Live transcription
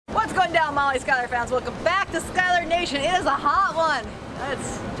going down, Molly Schuyler fans? Welcome back to Schuyler Nation. It is a hot one.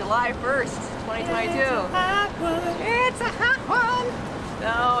 It's July 1st, 2022. It's a hot one. It's a hot one.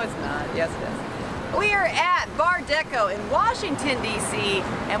 No, it's not. Yes, it is. We are at Bar Deco in Washington, D.C.,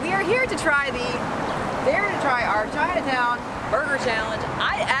 and we are here to try our Chinatown Burger Challenge.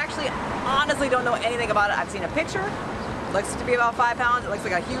 I actually honestly don't know anything about it. I've seen a picture. It looks to be about 5 pounds. It looks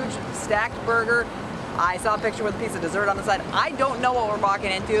like a huge stacked burger. I saw a picture with a piece of dessert on the side. I don't know what we're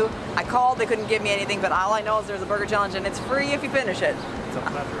walking into. I called, they couldn't give me anything, but all I know is there's a burger challenge and it's free if you finish it. It's a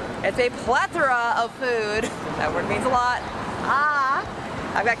plethora. It's a plethora of food. That word means a lot.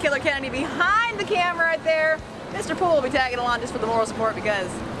 I've got Killer Kennedy behind the camera right there. Mr. Poole will be tagging along just for the moral support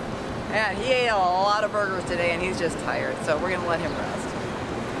because, man, he ate a lot of burgers today and he's just tired. So we're gonna let him rest.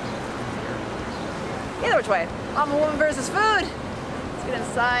 Either which way, I'm a woman versus food. Let's get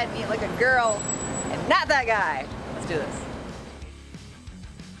inside and eat like a girl. And not that guy. Let's do this.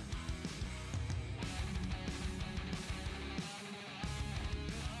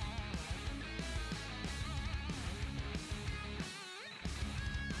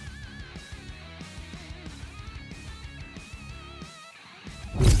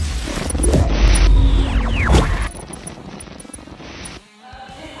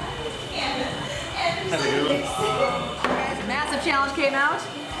 Massive challenge came out.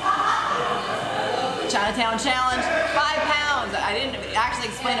 Chinatown challenge, 5 pounds. I didn't actually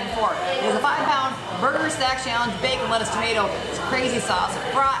explain it before. It was a 5-pound burger stack challenge, bacon, lettuce, tomato, crazy sauce,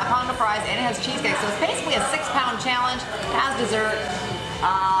 a pound of fries, and it has cheesecake. So it's basically a 6-pound challenge. It has dessert.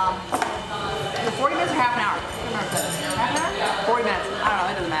 40 minutes or half an hour? Half an hour? 40 minutes. I don't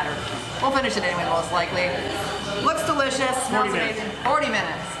know, it doesn't matter. We'll finish it anyway, most likely. Looks delicious, smells amazing. 40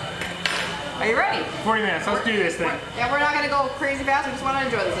 minutes. Are you ready? 40 minutes, let's do this thing. Yeah, we're not going to go crazy fast, we just want to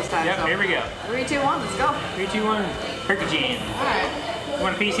enjoy this time. Yep, so. here we go. 3, 2, 1, let's go. 3, 2, 1, turkey jam. Alright. You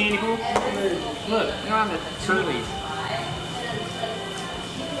want a piece, Andy Poole? Look. You don't have to. Curly.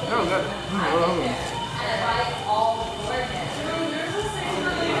 Oh, good.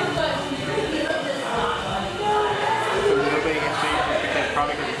 So nobody gets paid to pick that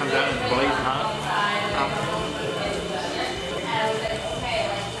product as it comes out and it's blazing hot?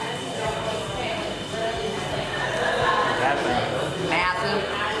 Massive.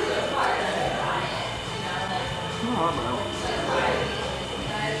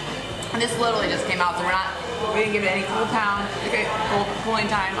 And this literally just came out, so we didn't give it any full cooling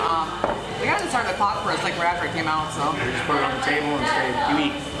time. We got to start the clock for us like right after it came out, so. We just put it on the table and say, you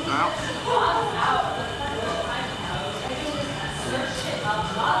eat.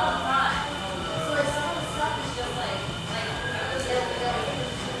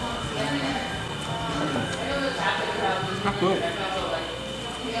 Not good.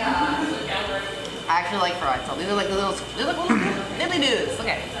 I actually like fried, so these are like the little diddly doos.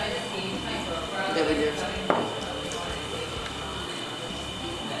 Okay. Diddly doos.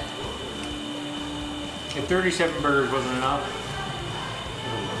 If 37 burgers wasn't enough.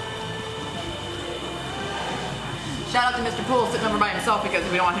 Shout out to Mr. Poole sitting over by himself because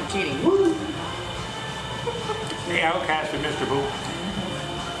we don't want him cheating. The outcast with Mr. Poole.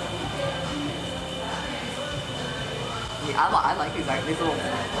 Yeah, I like these little.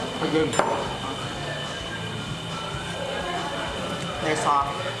 They're good. They're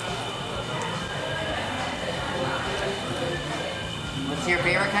soft. What's your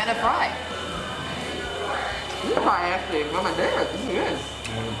favorite kind of fry? This fry actually, one of my favorites. This is good.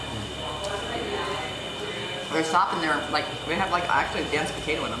 They're soft and they're like, we have like actually a dense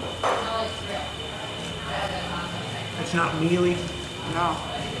potato in them. It's not mealy. No.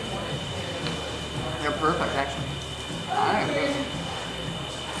 They're perfect actually. I think it's good.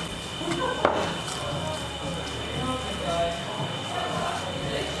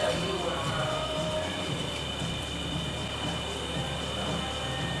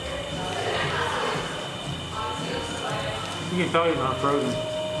 You can tell he's not frozen.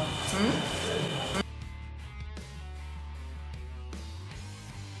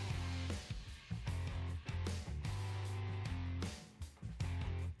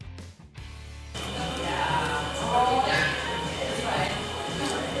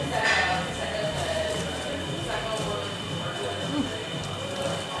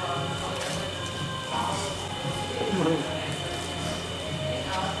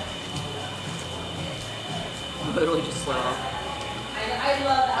 Literally just slid off.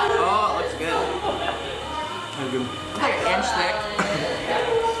 Oh, it looks good. That's good. It's like an inch thick.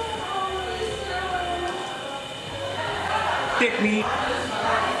 Thick meat.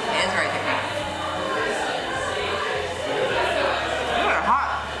 It is very thick meat. They're hot.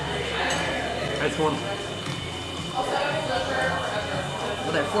 That's one.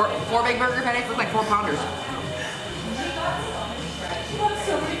 Well, they're four big burger patties look like 4-pounders.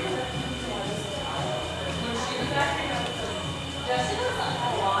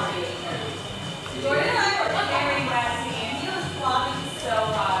 Jordan and I were comparing that scene. He was flopping so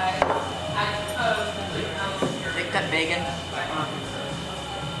high. Thick cut bacon.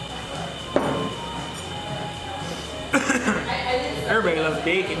 Everybody loves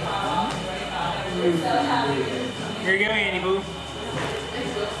bacon. Here you go, Andy Boo.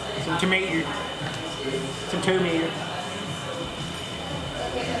 Some tomato. Some tomato.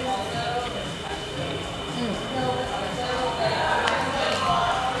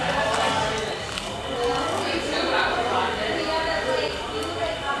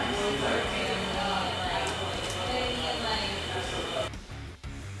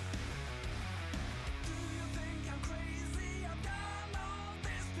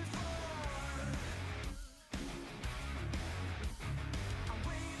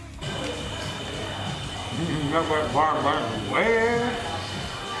 Where?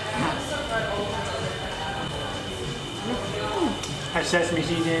 Has sesame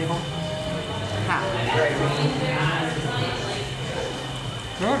seeds in it? Huh.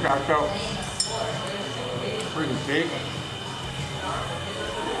 No, that's so pretty big.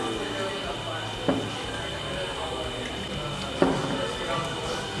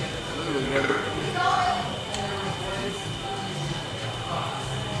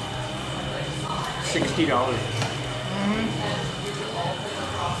 $60.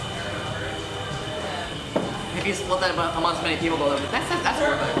 If you split that amongst many people, though, that's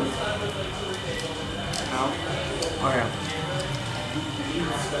worth it. No? Oh yeah.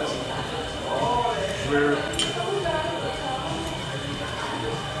 We're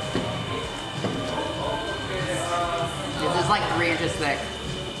This is like 3 inches thick.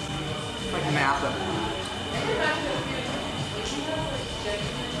 It's like massive.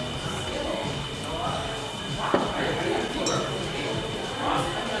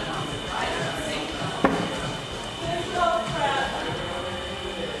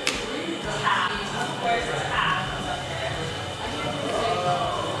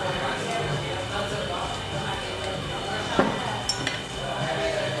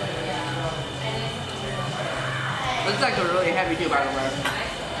 Looks like they're really heavy too, by the way.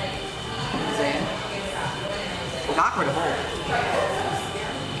 Insane. Awkward to hold.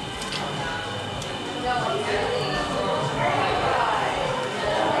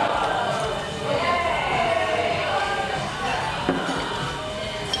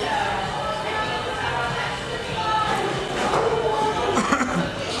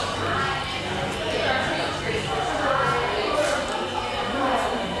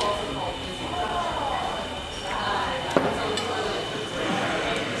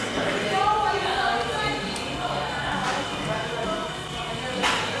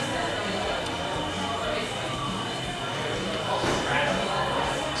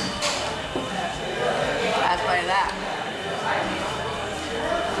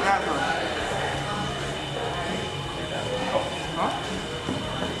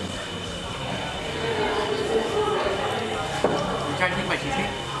 Trying to take my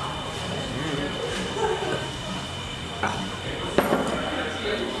cheesecake?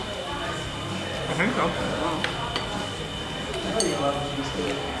 I think so.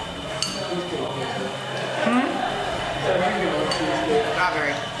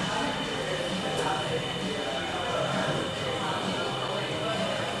 Strawberry.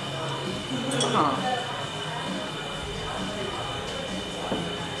 Huh.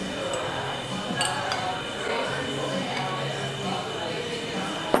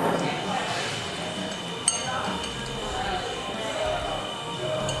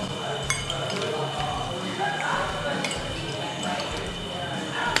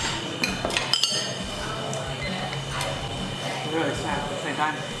 Really sad at the same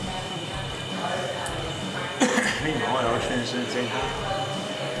time. I didn't know I was finishing at the same time.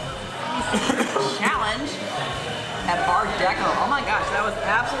 Challenge at Bar Deco. Oh my gosh, that was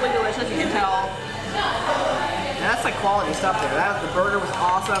absolutely delicious. You can tell. And that's like quality stuff there. The burger was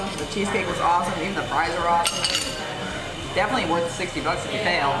awesome. The cheesecake was awesome. Even the fries were awesome. Definitely worth $60 if you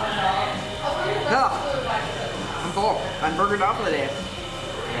fail. Ugh. I'm full. I'm burgered off for the day.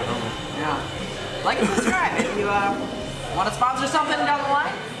 Yeah. Like and subscribe if you want to sponsor something down the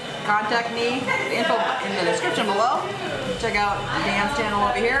line. Contact me. The info in the description below. Check out Dan's channel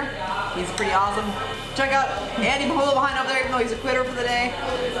over here. He's pretty awesome. Check out Andy Pool behind over there, even though he's a quitter for the day.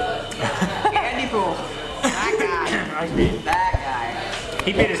 Andy Pool. That guy. That guy.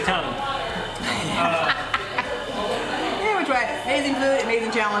 He bit his tongue. Yeah, which way? Amazing food,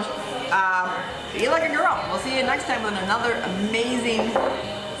 amazing challenge. Eat like a girl. We'll see you next time with another amazing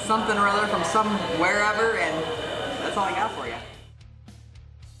something or other from some wherever, and that's all I got for you.